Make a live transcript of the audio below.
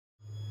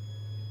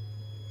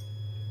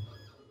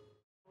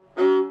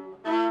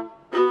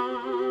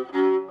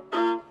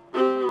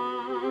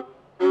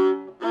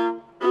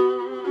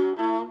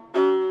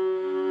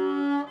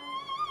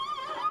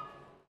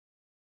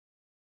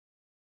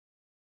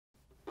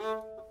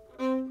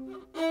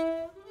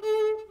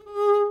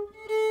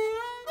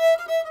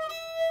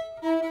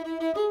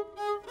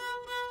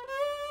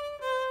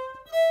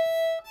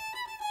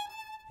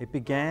It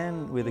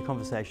began with a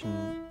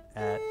conversation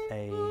at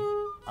a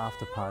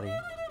after party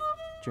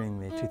during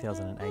the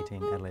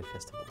 2018 Adelaide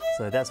Festival.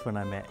 So that's when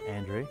I met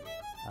Andrew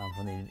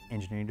from the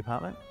engineering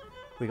department.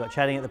 We got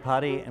chatting at the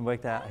party and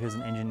worked out he was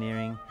in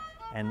engineering,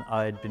 and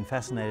I'd been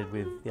fascinated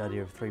with the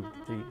idea of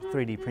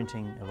 3D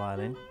printing a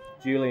violin.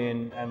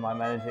 Julian and my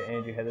manager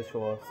Andrew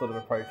Heathershaw sort of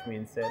approached me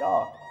and said,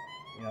 "Oh,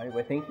 you know,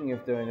 we're thinking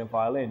of doing a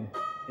violin.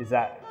 Is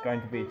that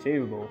going to be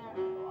achievable?"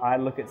 I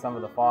look at some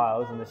of the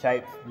files and the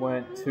shapes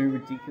weren't too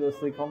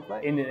ridiculously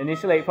complex.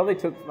 Initially it probably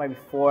took maybe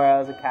 4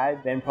 hours of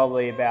CAD, then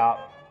probably about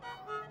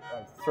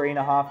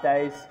 3.5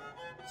 days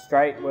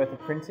straight worth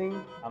of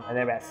printing, and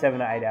then about 7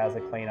 or 8 hours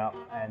of cleanup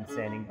and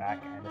sanding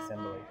back and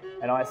assembly.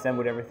 And I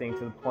assembled everything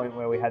to the point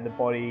where we had the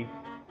body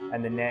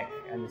and the neck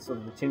and sort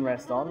of the chin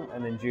rest on,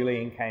 and then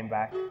Julian came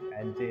back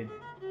and did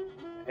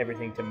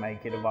everything to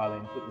make it a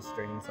violin, put the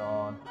strings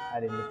on,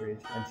 add in the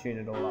bridge and tune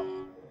it all up.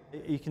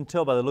 You can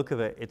tell by the look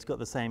of it, it's got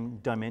the same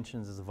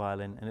dimensions as a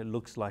violin and it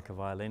looks like a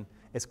violin.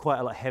 It's quite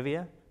a lot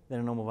heavier than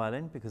a normal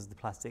violin because of the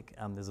plastic,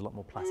 there's a lot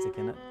more plastic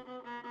in it.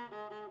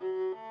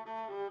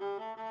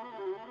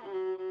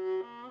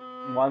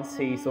 Once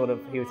he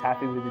was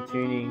happy with the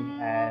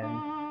tuning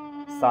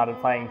and started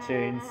playing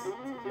tunes,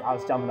 I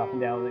was jumping up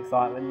and down with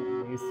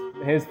excitement.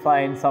 He was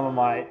playing some of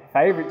my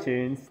favourite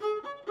tunes.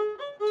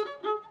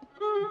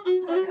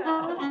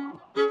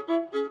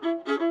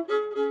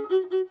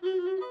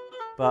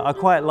 But I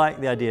quite like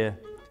the idea.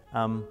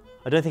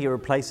 I don't think it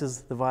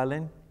replaces the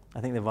violin.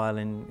 I think the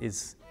violin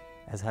has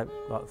had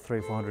about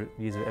 300 or 400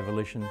 years of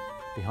evolution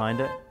behind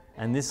it.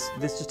 And this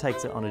just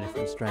takes it on a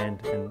different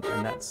strand,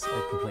 and that's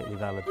a completely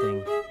valid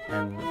thing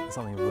and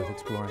something worth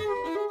exploring.